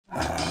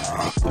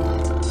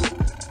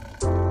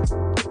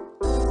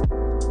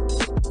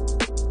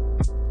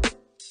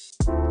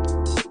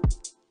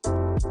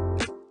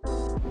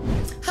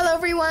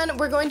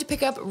we're going to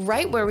pick up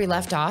right where we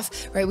left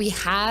off, right? We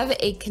have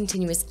a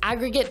continuous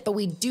aggregate, but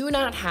we do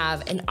not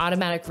have an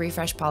automatic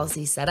refresh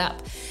policy set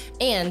up.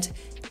 And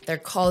they're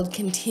called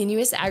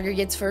continuous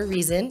aggregates for a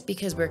reason,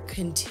 because we're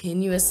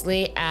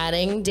continuously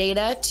adding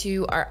data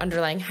to our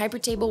underlying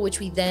hypertable, which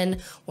we then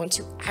want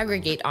to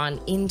aggregate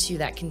on into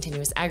that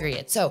continuous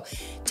aggregate. So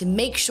to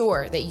make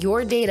sure that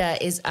your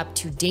data is up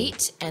to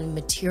date and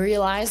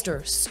materialized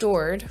or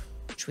stored,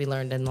 which we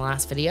learned in the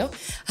last video,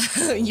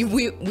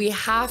 we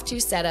have to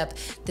set up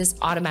this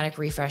automatic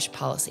refresh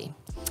policy.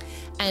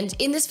 And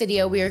in this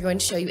video, we are going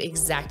to show you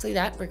exactly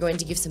that. We're going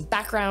to give some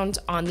background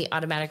on the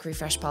automatic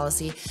refresh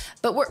policy,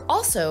 but we're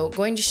also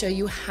going to show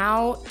you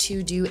how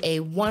to do a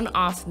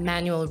one-off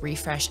manual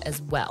refresh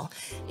as well,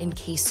 in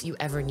case you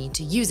ever need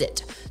to use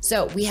it.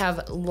 So we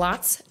have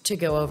lots to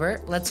go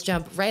over. Let's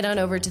jump right on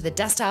over to the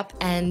desktop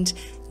and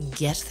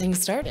get things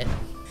started.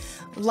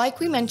 Like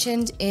we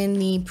mentioned in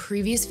the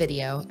previous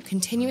video,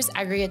 continuous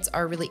aggregates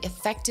are really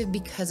effective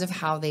because of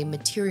how they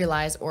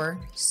materialize or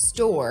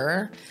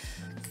store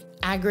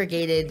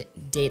aggregated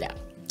data.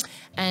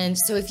 And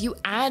so if you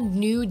add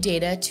new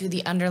data to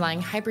the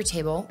underlying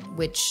hypertable,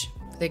 which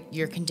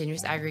your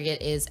continuous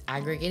aggregate is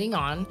aggregating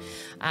on,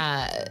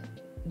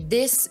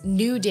 this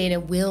new data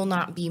will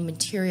not be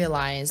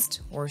materialized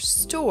or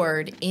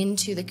stored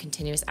into the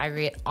continuous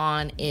aggregate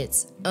on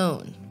its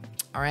own.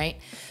 All right.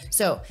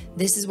 So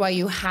this is why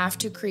you have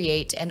to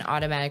create an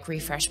automatic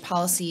refresh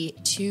policy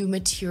to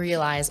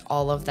materialize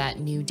all of that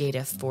new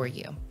data for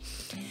you.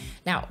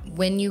 Now,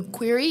 when you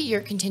query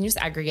your continuous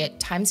aggregate,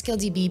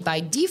 TimescaleDB by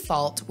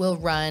default will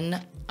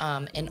run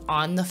an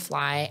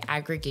on-the-fly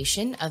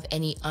aggregation of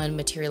any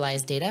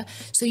unmaterialized data.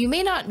 So you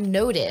may not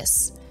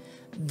notice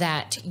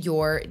that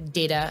your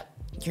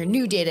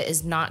new data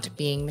is not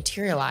being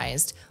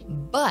materialized,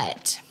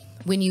 but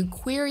when you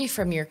query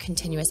from your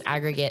continuous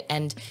aggregate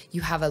and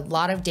you have a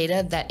lot of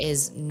data that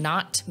is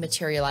not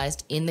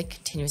materialized in the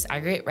continuous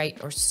aggregate, right,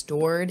 or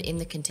stored in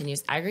the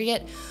continuous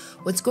aggregate,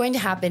 what's going to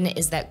happen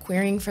is that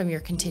querying from your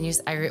continuous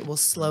aggregate will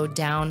slow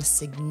down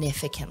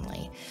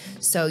significantly.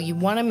 So you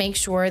want to make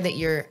sure that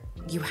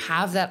you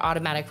have that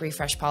automatic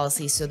refresh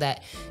policy so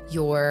that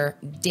your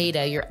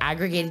data, your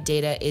aggregated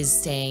data, is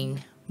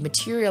staying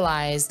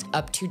materialized,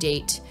 up to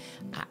date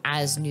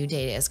as new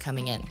data is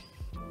coming in.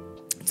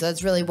 So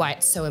that's really why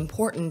it's so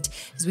important,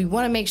 is we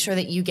want to make sure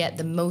that you get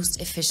the most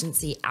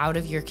efficiency out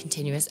of your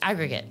continuous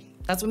aggregate.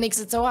 That's what makes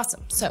it so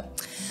awesome. So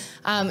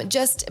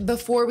just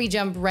before we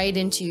jump right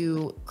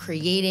into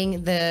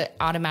creating the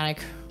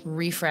automatic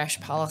refresh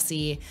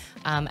policy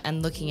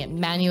and looking at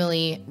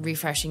manually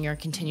refreshing your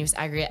continuous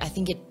aggregate, I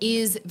think it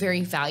is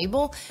very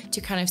valuable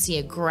to kind of see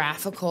a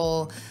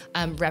graphical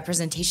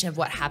representation of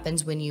what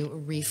happens when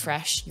you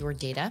refresh your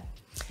data.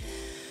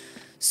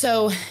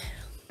 So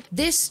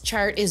this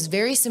chart is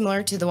very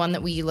similar to the one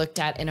that we looked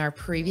at in our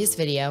previous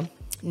video.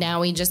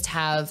 Now we just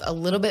have a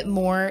little bit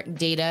more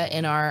data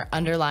in our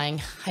underlying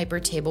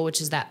hypertable,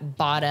 which is that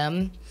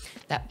bottom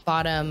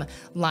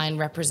line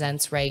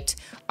represents, right,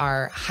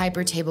 our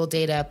hypertable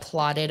data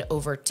plotted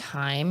over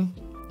time.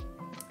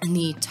 And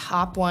the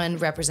top one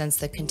represents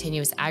the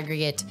continuous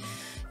aggregate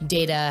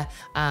data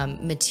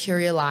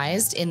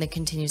materialized in the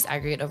continuous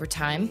aggregate over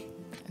time,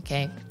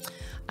 okay?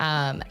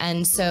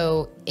 And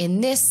so in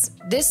this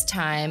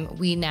time,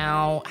 we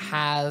now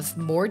have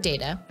more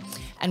data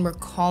and we're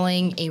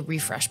calling a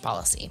refresh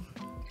policy.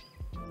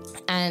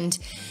 And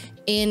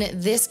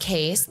in this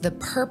case, the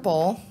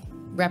purple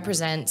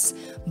represents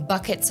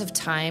buckets of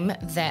time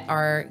that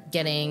are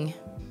getting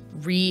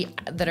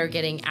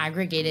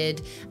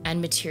aggregated and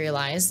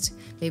materialized.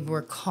 Maybe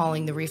we're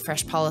calling the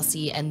refresh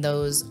policy, and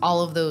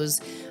all of those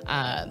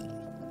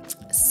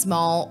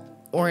small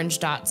orange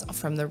dots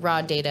from the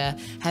raw data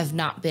have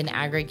not been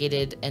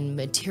aggregated and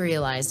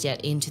materialized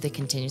yet into the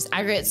continuous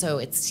aggregate. So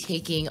it's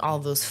taking all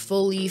those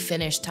fully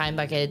finished time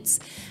buckets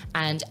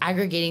and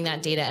aggregating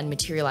that data and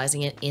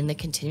materializing it in the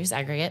continuous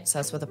aggregate. So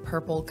that's what the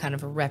purple kind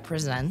of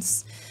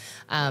represents.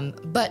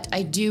 But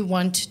I do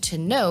want to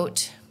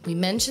note, we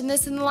mentioned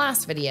this in the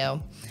last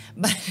video,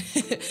 but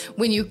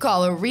when you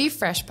call a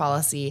refresh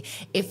policy,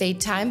 if a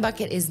time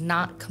bucket is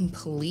not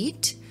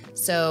complete,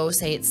 so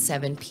say it's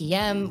 7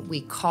 p.m.,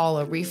 we call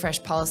a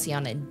refresh policy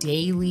on a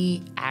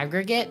daily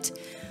aggregate,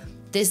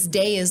 this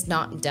day is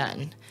not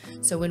done.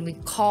 So when we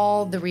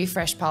call the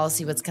refresh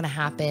policy, what's going to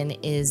happen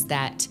is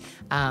that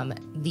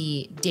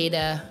the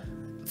data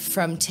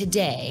from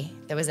today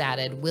that was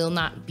added will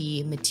not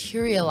be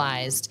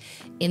materialized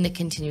in the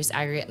continuous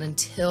aggregate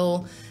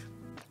until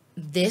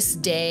this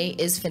day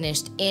is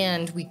finished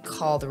and we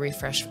call the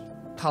refresh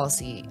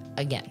policy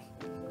again.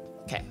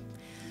 Okay.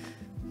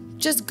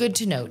 Just good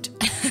to note.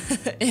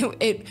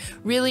 It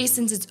really,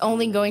 since it's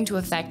only going to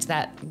affect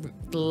that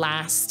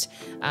last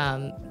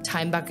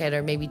time bucket,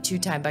 or maybe 2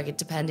 time bucket,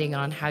 depending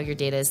on how your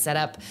data is set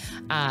up,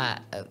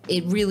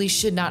 it really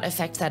should not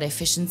affect that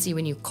efficiency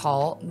when you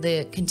call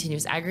the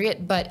continuous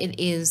aggregate, but it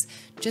is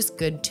just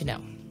good to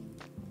know.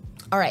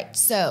 All right,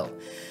 so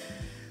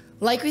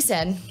like we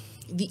said,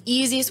 the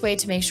easiest way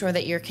to make sure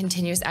that your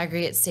continuous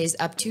aggregate stays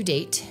up to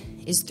date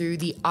is through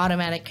the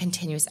automatic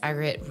continuous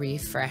aggregate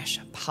refresh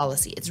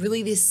policy. It's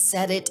really the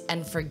set it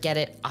and forget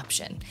it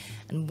option,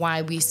 and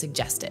why we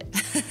suggest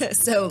it.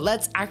 So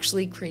let's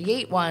actually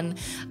create one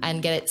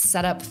and get it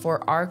set up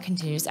for our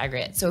continuous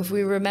aggregate. So if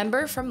we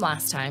remember from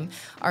last time,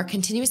 our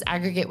continuous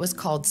aggregate was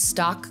called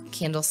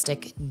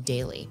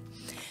𝗥𝗲𝗃𝗃𝗃.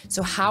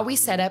 So how we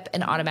set up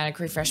an automatic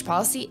refresh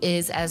policy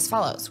is as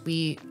follows.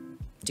 We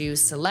do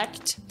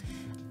select,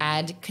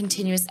 add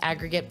continuous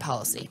aggregate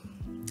policy,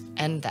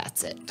 and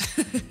that's it.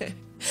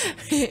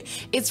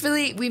 It's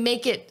really, we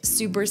make it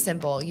super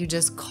simple. You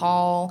just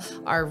call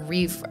our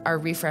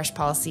refresh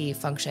policy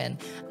function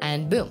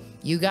and boom,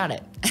 you got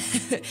it.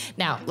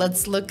 Now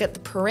let's look at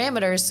the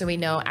parameters so we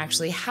know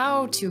actually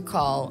how to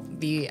call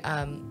the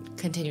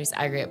continuous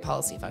aggregate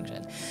policy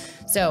function.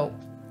 So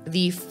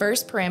the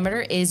first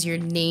parameter is you're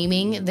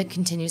naming the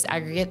continuous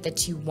aggregate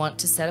that you want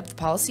to set up the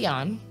policy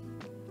on,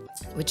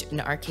 which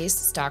in our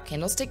case,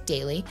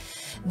 𝗥𝗲𝗃𝗃𝗃.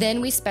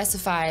 Then we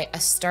specify a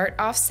start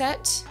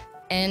offset,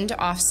 end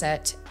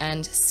offset,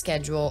 and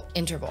schedule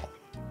interval.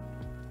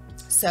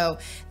 So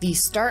the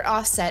start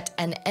offset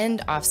and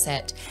end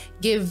offset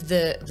give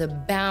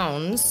the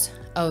bounds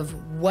of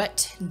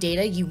what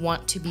data you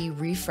want to be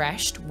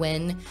refreshed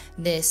when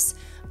this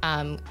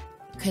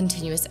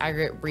continuous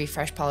aggregate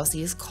refresh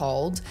policy is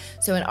called.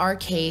 So in our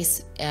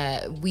case,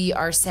 we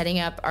are setting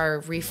up our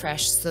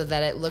refresh so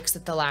that it looks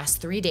at the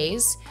last 3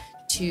 days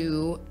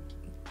to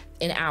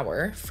an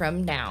hour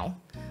from now,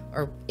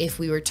 or if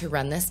we were to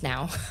run this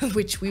now,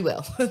 which we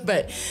will,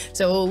 but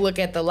so we'll look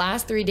at the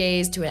last 3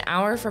 days to an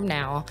hour from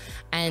now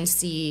and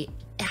see,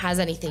 has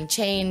anything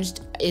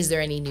changed? Is there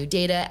any new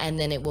data? And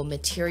then it will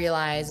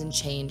materialize and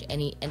change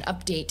and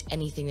update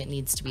anything that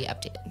needs to be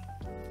updated.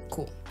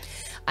 Cool.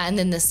 And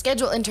then the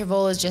schedule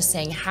interval is just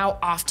saying how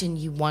often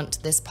you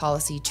want this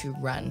policy to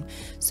run.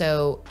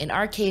 So in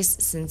our case,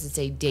 since it's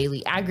a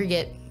daily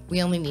aggregate,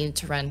 we only need it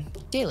to run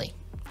daily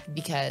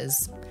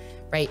because,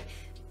 right,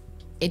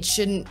 it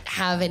shouldn't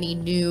have any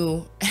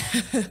new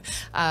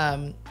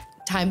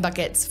time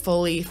buckets,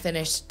 fully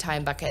finished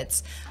time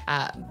buckets,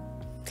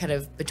 kind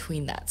of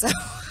between that.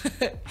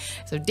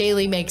 So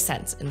daily makes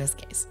sense in this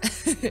case.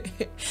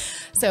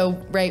 So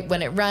right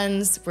when it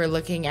runs, we're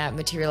looking at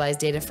materialized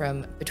data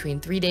from between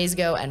 3 days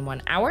ago and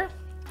 1 hour.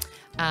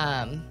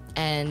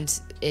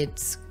 And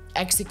it's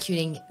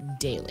executing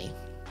daily.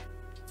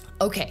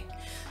 Okay,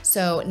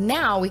 so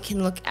now we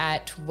can look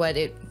at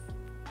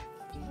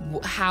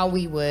how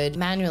we would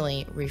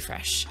manually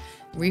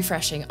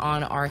refreshing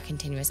on our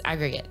continuous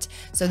aggregate.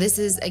 So this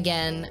is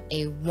again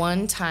a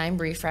one-time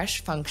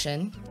refresh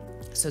function.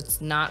 So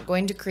it's not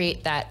going to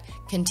create that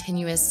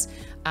continuous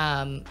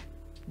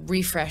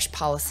refresh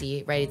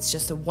policy, right? It's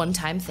just a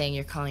one-time thing.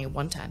 You're calling it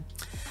one time.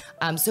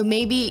 So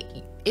maybe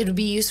it would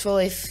be useful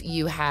if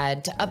you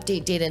had to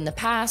update data in the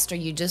past, or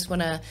you just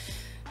want to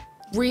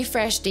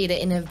refresh data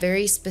in a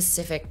very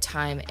specific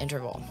time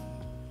interval.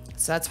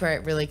 So that's where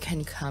it really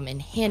can come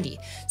in handy.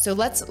 So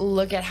let's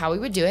look at how we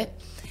would do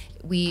it.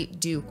 We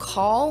do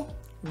call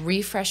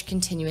refresh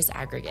continuous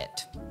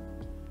aggregate.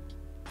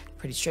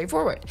 Pretty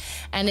straightforward.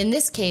 And in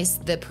this case,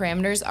 the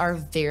parameters are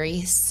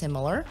very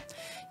similar.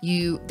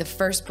 The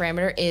first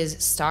parameter is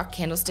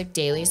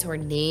𝗥𝗲𝗃𝗃𝗃, so we're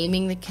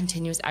naming the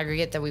continuous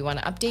aggregate that we want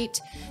to update.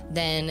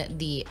 Then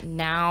the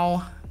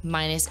now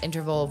minus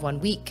interval of 1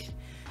 week,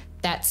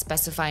 that's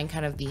specifying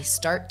kind of the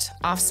start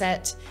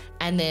offset,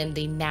 and then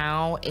the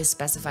now is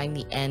specifying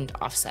the end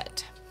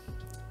offset,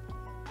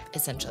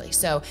 essentially.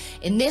 So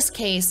in this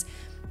case,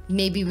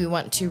 maybe we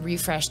want to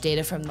refresh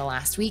data from the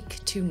last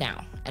week to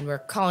now, and we're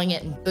calling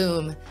it, and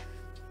boom,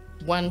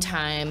 one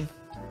time,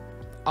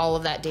 all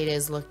of that data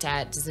is looked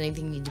at. Does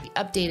anything need to be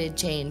updated,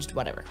 changed,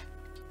 whatever?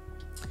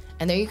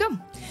 And there you go.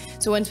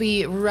 So once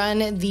we run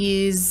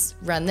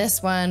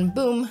this one,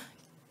 boom,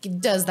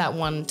 it does that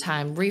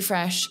one-time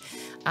refresh,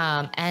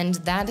 and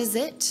that is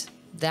it.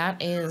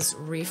 That is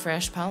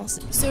refresh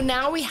policy. So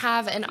now we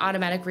have an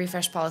automatic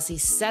refresh policy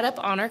set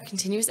up on our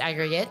continuous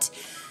aggregate.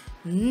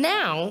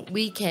 Now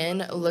we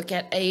can look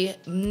at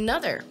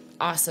another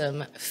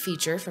awesome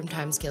feature from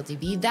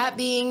TimescaleDB, that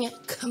being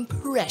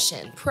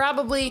compression.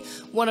 Probably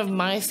one of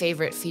my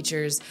favorite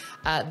features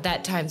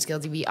that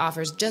TimescaleDB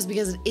offers, just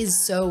because it is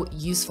so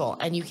useful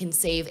and you can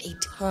save a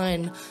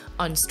ton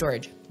on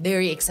storage.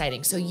 Very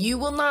exciting. So you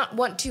will not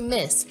want to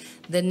miss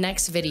the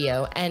next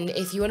video. And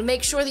if you want to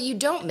make sure that you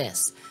don't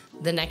miss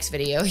the next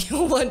video,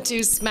 you'll want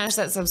to smash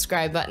that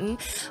subscribe button.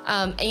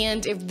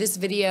 And if this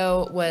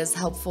video was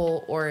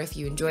helpful, or if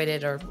you enjoyed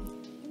it, or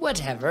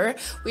whatever,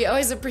 we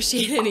always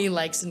appreciate any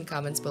likes and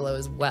comments below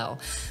as well.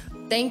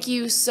 Thank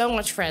you so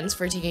much, friends,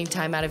 for taking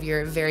time out of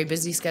your very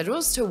busy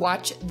schedules to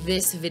watch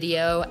this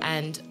video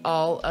and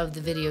all of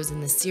the videos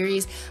in this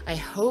series. I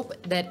hope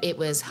that it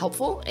was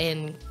helpful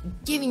in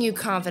giving you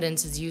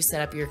confidence as you set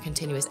up your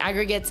continuous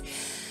aggregates.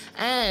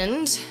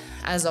 And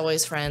as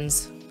always,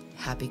 friends,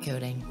 happy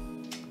coding.